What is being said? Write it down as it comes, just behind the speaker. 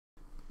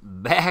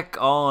back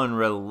on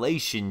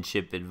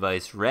relationship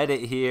advice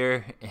Reddit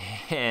here,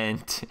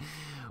 and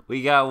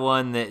we got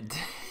one that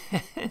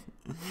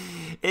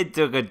it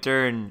took a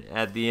turn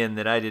at the end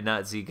that I did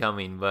not see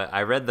coming. But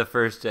I read the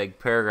first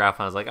paragraph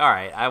and I was like, all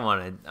right, I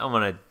want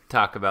to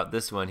talk about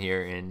this one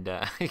here, and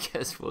I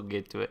guess we'll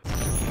get to it.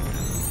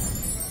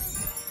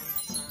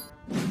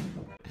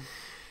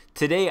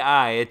 Today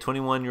I, a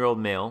 21-year-old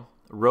male,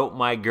 wrote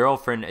my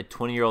girlfriend, a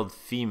 20-year-old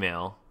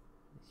female.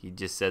 He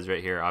just says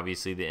right here,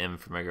 obviously the M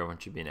for my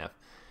girlfriend should be an F.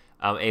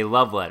 A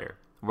love letter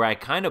where I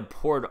kind of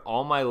poured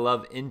all my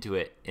love into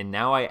it, and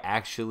now I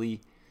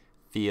actually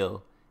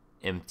feel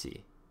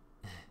empty.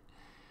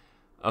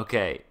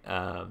 Okay,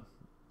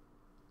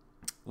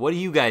 what do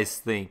you guys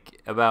think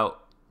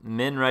about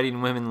men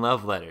writing women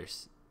love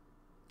letters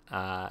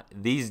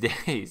these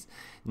days?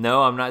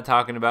 No, I'm not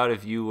talking about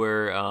if you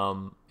were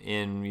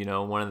in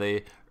one of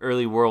the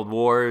early world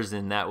wars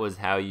and that was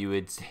how you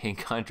would stay in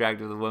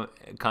contact with a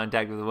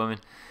woman.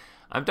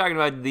 I'm talking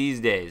about these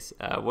days.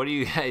 What do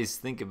you guys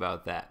think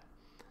about that?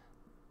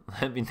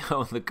 Let me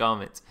know in the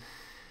comments.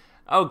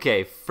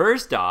 Okay,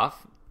 first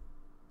off,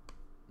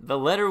 the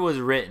letter was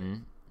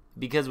written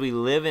because we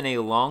live in a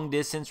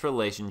long-distance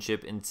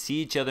relationship and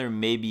see each other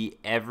maybe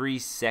every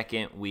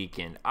second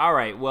weekend. All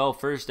right, well,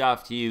 first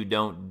off to you,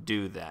 don't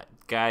do that.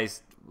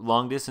 Guys,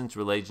 long-distance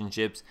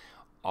relationships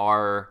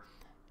do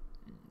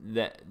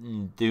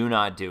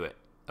not do it.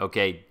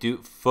 Okay,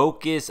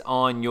 focus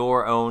on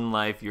your own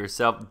life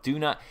yourself. Do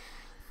not.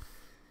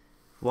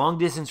 Long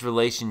distance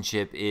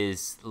relationship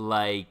is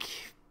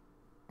like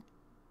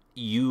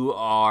you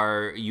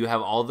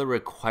have all the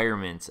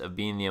requirements of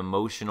being the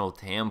emotional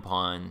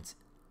tampon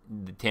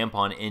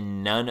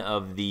and none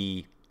of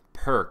the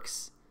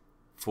perks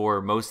for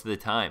most of the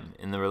time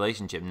in the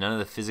relationship. None of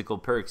the physical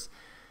perks.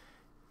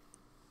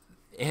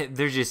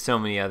 There's just so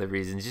many other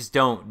reasons.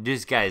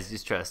 Guys,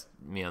 just trust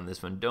me on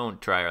this one.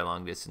 Don't try our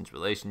long distance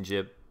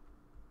relationship.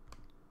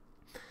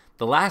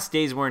 The last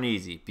days weren't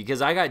easy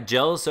because I got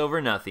jealous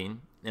over nothing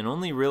and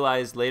only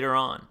realized later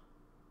on.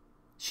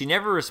 She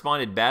never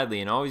responded badly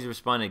and always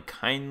responded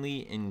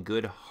kindly and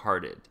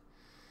good-hearted.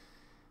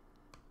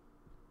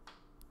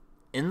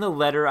 In the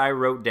letter I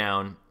wrote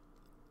down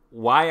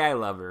why I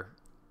love her,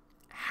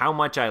 how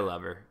much I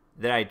love her,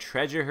 that I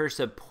treasure her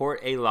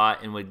support a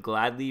lot and would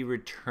gladly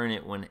return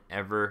it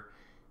whenever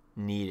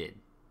needed.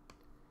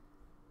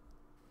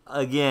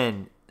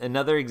 Again,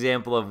 another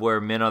example of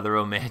where men are the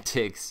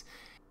romantics.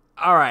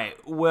 All right,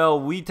 well,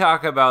 we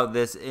talk about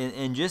this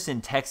in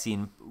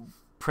texting.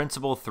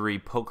 Principle 3,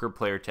 poker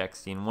player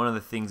texting. One of the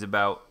things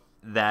about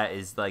that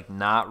is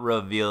not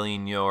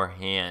revealing your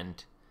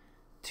hand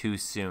too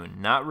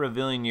soon. Not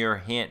revealing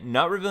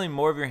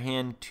more of your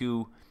hand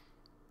to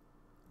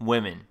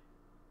women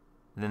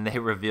than they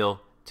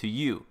reveal to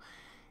you.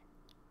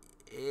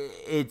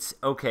 It's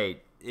okay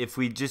if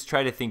we just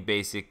try to think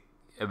basic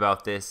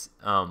about this.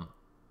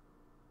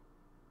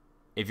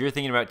 If you're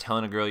thinking about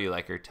telling a girl you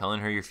like her,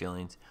 telling her your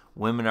feelings,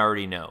 women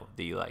already know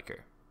that you like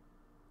her.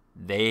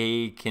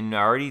 They can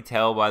already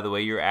tell by the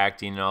way you're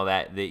acting and all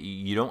that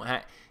you don't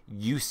have.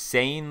 You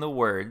saying the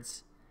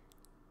words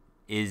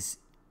is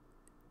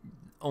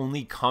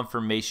only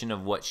confirmation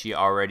of what she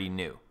already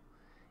knew,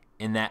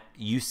 and that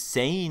you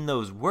saying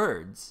those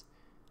words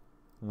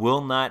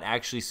will not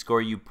actually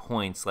score you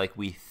points like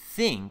we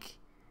think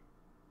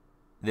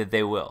that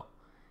they will.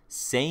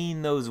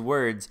 Saying those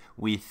words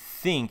we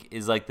think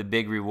is like the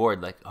big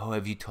reward. Like, oh,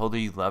 have you told her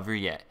you love her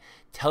yet?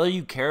 Tell her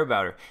you care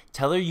about her.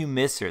 Tell her you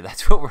miss her.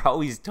 That's what we're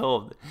always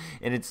told.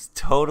 And it's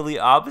totally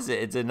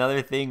opposite. It's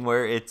another thing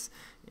where it's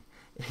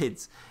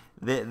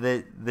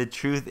the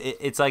truth.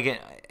 It's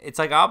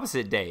like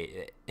opposite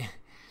day.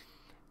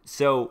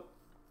 So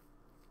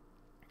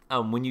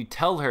when you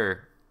tell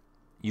her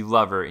you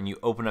love her and you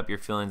open up your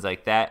feelings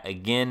like that,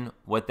 again,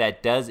 what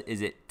that does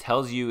is it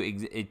tells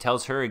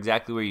her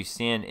exactly where you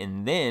stand.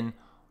 And then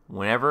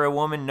whenever a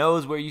woman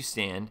knows where you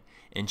stand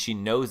and she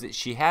knows that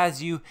she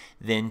has you,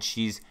 then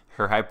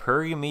her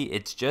hypergamy,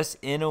 it's just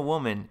in a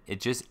woman,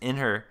 it's just in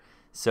her.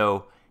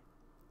 So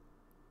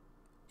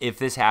if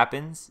this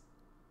happens,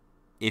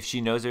 if she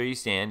knows where you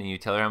stand and you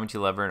tell her how much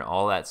you love her and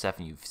all that stuff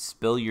and you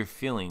spill your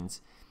feelings,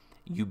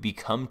 you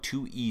become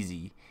too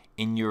easy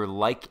and you're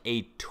like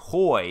a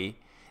toy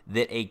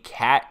that a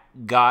cat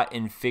got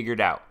and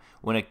figured out.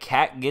 When a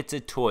cat gets a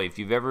toy, if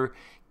you've ever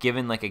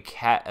given a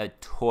cat a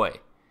toy,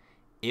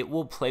 it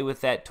will play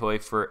with that toy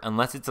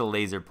unless it's a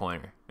laser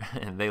pointer.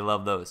 They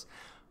love those.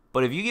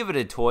 But if you give it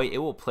a toy, it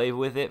will play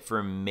with it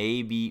for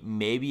maybe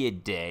a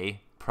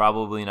day,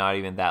 probably not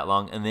even that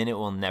long, and then it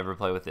will never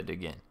play with it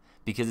again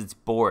because it's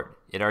bored.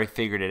 It already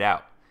figured it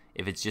out.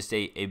 If it's just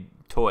a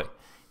toy.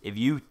 If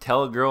you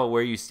tell a girl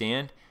where you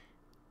stand,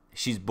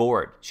 she's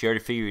bored. She already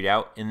figured it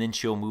out, and then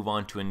she'll move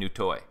on to a new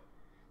toy.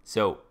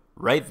 So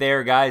right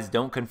there, guys,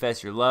 don't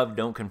confess your love.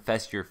 Don't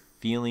confess your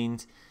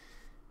feelings.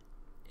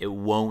 It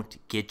won't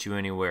get you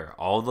anywhere.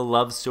 All the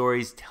love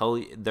stories tell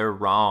you they're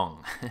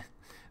wrong.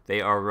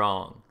 They are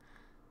wrong.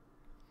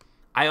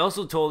 I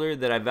also told her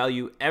that I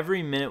value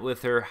every minute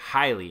with her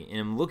highly and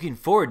am looking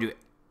forward to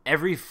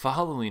every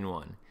following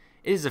one.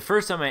 It is the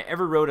first time I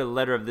ever wrote a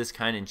letter of this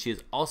kind, and she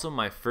is also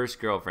my first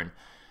girlfriend.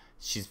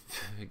 She's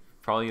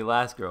probably your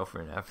last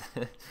girlfriend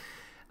after.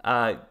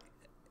 I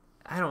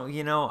don't,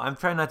 I'm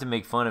trying not to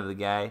make fun of the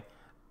guy,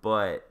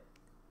 but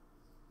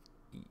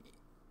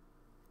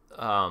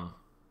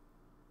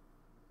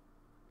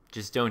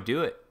just don't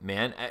do it,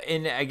 man.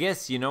 And I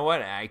guess, you know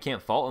what? I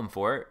can't fault him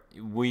for it.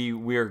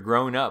 We are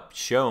grown up,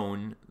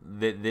 shown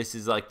that this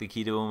is like the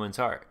key to a woman's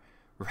heart.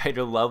 Write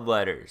her love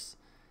letters.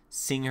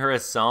 Sing her a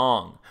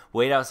song.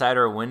 Wait outside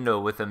her window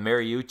with a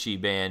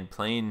mariachi band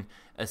playing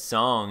a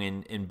song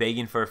and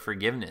begging for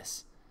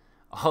forgiveness.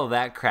 All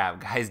that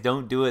crap. Guys,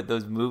 don't do it.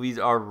 Those movies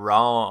are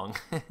wrong.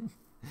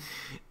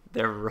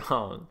 They're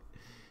wrong.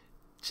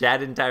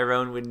 Chad and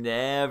Tyrone would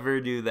never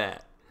do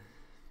that.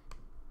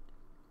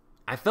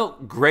 I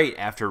felt great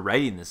after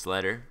writing this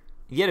letter.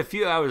 Yet a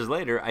few hours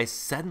later, I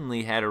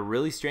suddenly had a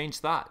really strange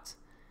thought.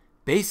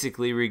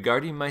 Basically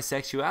regarding my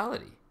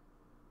sexuality.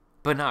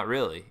 But not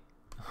really.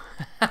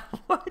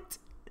 What?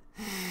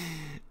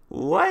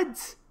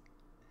 What?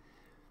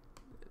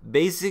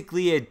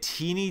 Basically a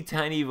teeny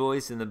tiny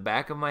voice in the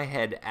back of my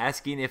head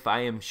asking if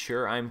I am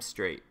sure I'm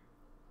straight.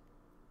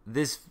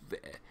 This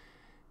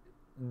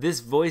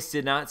voice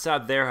did not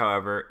stop there,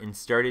 however, and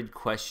started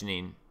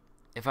questioning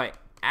if I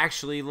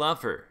actually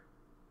love her,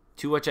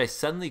 to which I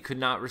suddenly could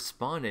not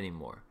respond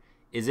anymore,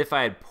 as if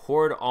I had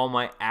poured all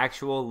my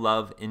actual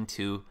love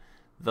into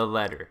the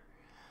letter.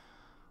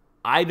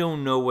 I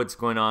don't know what's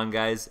going on,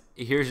 guys.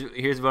 Here's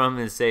what I'm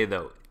going to say,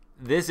 though.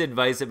 This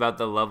advice about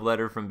the love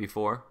letter from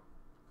before,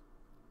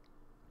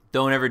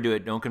 don't ever do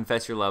it. Don't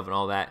confess your love and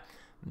all that.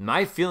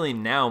 My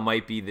feeling now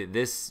might be that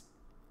this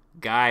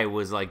guy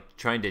was like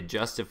trying to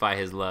justify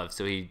his love,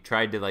 so he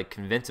tried to like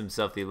convince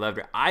himself that he loved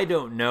her. I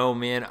don't know,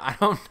 man. I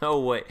don't know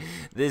what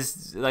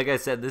this, like I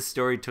said, this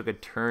story took a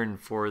turn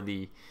for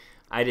the,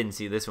 I didn't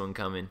see this one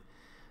coming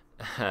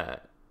when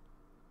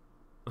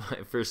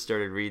I first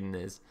started reading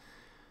this.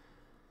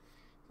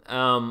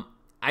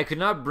 I could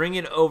not bring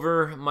it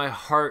over my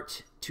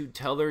heart to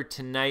tell her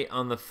tonight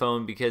on the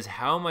phone, because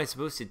how am I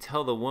supposed to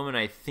tell the woman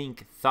I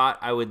thought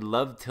I would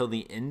love till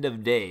the end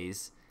of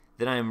days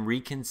that I am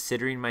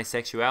reconsidering my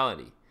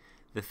sexuality?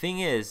 The thing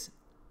is,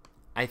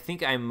 I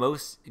think I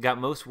got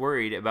most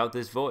worried about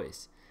this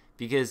voice,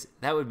 because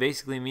that would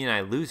basically mean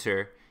I lose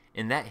her,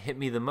 and that hit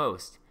me the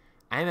most.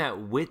 I'm at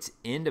wit's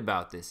end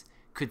about this.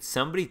 Could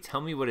somebody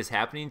tell me what is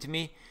happening to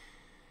me?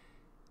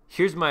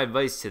 Here's my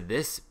advice to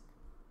this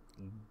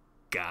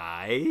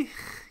guy?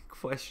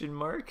 Question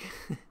mark.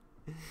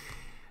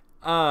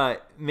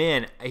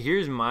 Man,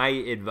 here's my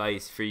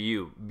advice for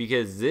you,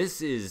 because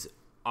this is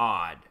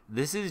odd.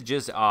 This is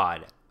just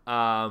odd.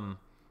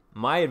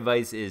 My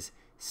advice is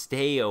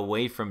stay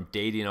away from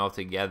dating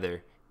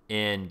altogether,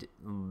 and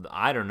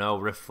I don't know,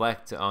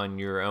 reflect on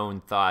your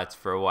own thoughts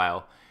for a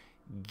while.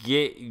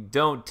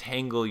 Don't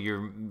tangle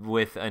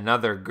with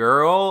another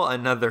girl,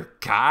 another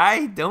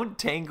guy. Don't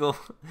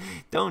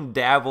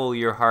dabble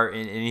your heart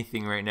in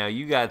anything right now.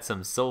 You got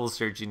some soul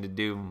searching to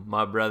do,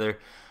 my brother.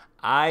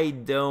 I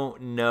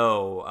don't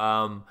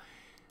know.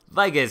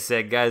 Like I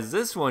said, guys,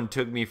 this one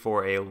took me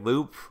for a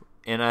loop,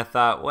 and I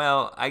thought,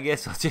 well, I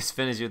guess I'll just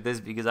finish with this,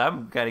 because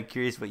I'm kind of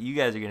curious what you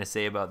guys are going to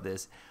say about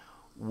this.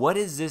 What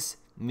does this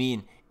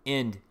mean?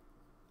 And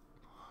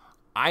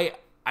I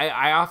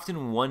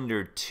often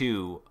wonder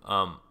too,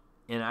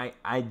 and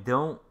I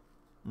don't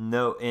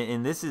know,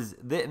 and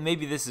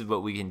maybe this is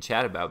what we can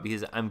chat about,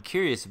 because I'm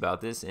curious about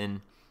this,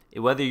 and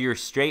whether you're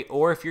straight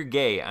or if you're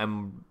gay,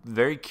 I'm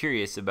very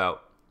curious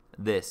about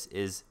this.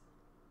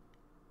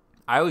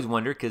 I always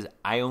wonder, because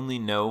I only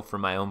know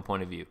from my own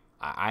point of view.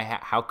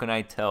 How can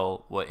I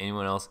tell what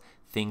anyone else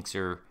thinks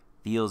or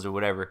feels or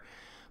whatever?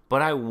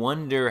 But I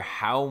wonder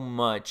how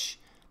much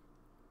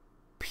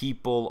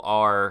people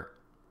are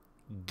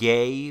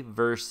gay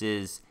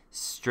versus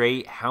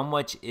straight. How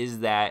much is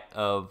that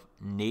of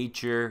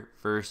nature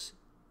versus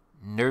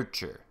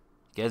nurture?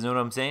 You guys know what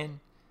I'm saying?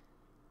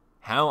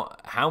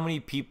 How many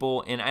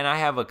people, and I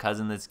have a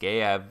cousin that's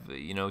gay. I have,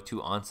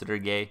 2 aunts that are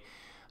gay.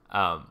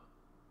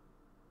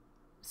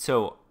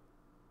 So,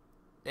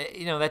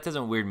 that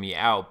doesn't weird me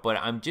out, but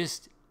I'm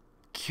just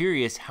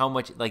curious how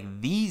much,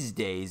 like, these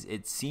days,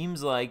 it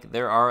seems like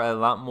there are a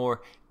lot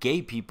more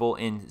gay people,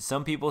 and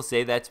some people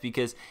say that's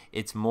because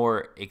it's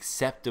more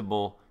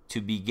acceptable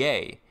to be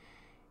gay.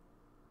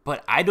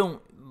 But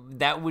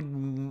that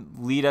would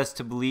lead us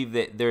to believe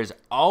that there's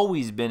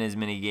always been as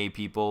many gay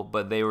people,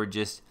 but they were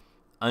just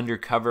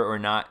undercover or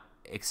not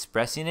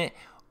expressing it.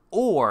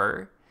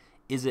 Or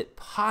is it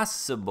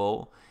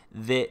possible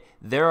that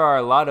there are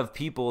a lot of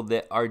people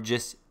that are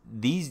just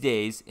these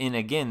days, and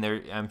again,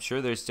 I'm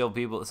sure there's still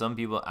some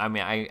people, I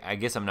mean, I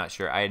guess I'm not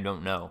sure. I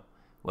don't know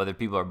whether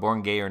people are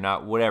born gay or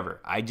not, whatever.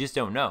 I just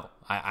don't know.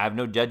 I have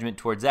no judgment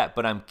towards that,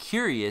 but I'm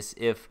curious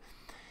if,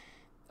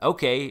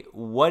 okay,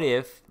 what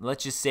if,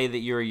 let's just say that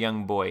you're a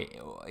young boy,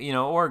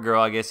 or a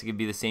girl, I guess it could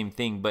be the same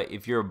thing, but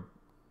if you're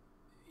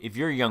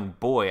a young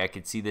boy, I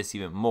could see this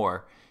even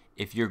more.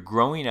 If you're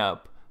growing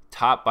up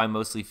taught by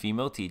mostly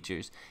female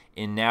teachers,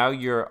 and now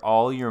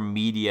all your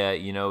media,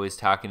 is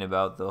talking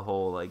about the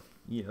whole, like,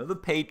 the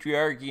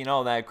patriarchy and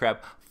all that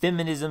crap.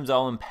 Feminism's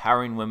all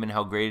empowering women,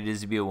 how great it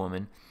is to be a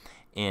woman.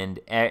 And,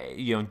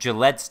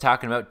 Gillette's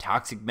talking about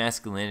toxic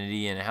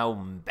masculinity and how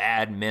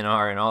bad men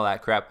are and all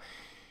that crap.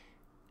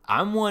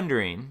 I'm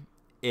wondering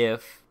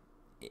if,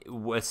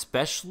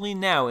 especially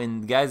now,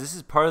 and guys, this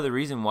is part of the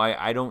reason why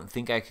I don't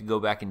think I could go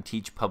back and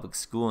teach public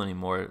school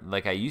anymore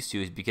like I used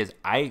to, is because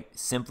I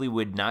simply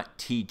would not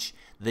teach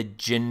the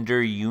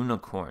gender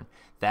unicorn.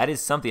 That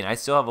is something. I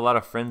still have a lot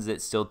of friends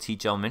that still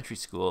teach elementary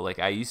school like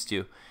I used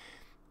to.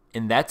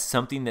 And that's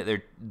something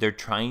that they're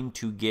trying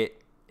to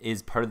get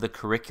is part of the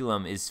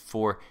curriculum, is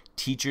for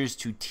teachers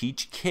to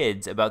teach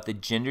kids about the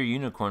gender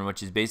unicorn,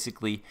 which is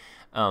basically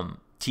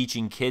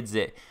teaching kids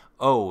that,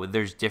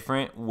 there's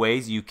different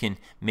ways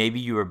maybe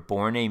you were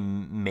born a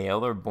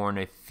male or born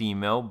a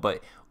female,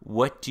 but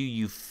what do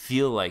you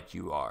feel like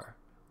you are?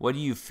 What do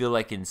you feel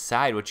like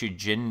inside? What's your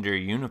gender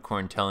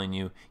unicorn telling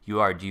you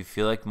are? Do you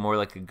feel like more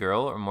like a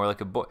girl or more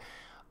like a boy?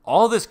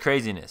 All this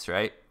craziness,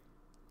 right?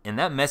 And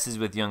that messes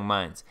with young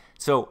minds.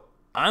 So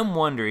I'm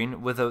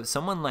wondering, with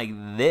someone like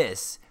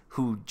this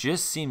who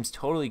just seems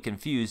totally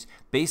confused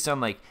based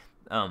on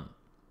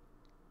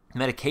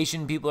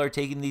medication people are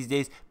taking these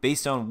days,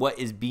 based on what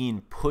is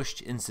being pushed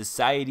in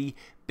society,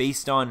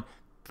 based on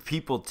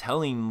people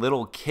telling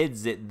little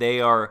kids that they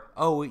are,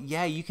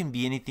 you can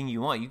be anything you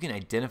want. You can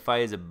identify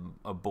as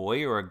a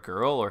boy or a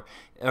girl,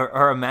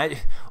 or imagine,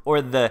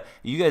 or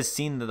you guys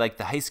seen the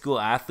high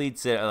school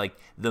athletes that are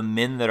the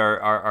men that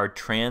are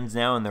trans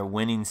now, and they're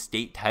winning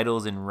state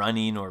titles in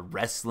running or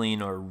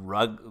wrestling or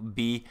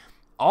rugby,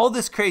 all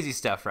this crazy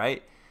stuff,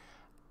 right?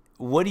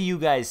 What do you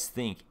guys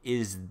think?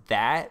 Is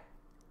that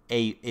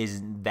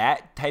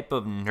type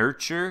of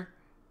nurture,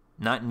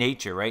 not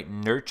nature, right?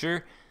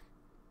 Nurture,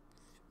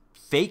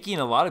 faking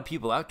a lot of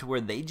people out to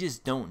where they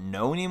just don't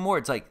know anymore.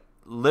 It's like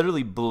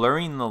literally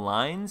blurring the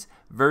lines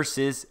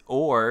versus,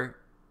 or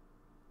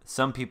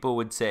some people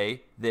would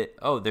say that,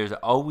 there's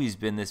always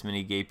been this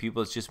many gay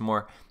people. It's just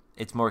more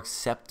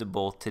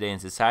acceptable today in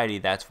society.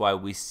 That's why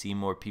we see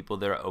more people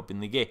that are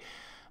openly gay.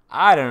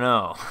 I don't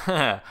know.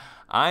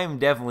 I'm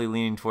definitely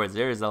leaning towards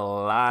there's a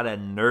lot of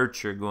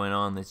nurture going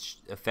on that's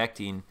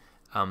affecting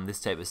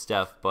this type of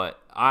stuff, but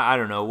I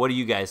don't know. What do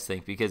you guys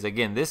think? Because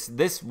again,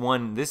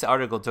 this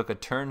article took a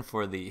turn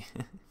for the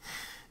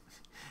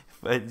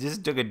but it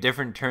just took a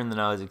different turn than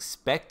I was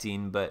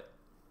expecting. But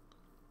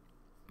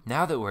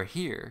now that we're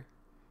here,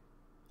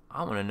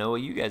 I want to know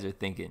what you guys are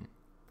thinking,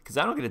 because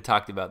I don't get to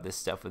talk about this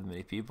stuff with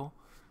many people.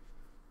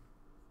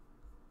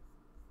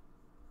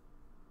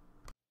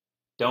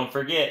 Don't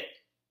forget,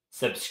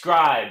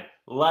 subscribe,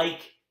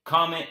 like,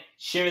 comment,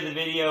 share the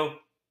video,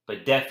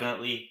 but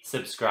definitely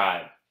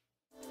subscribe.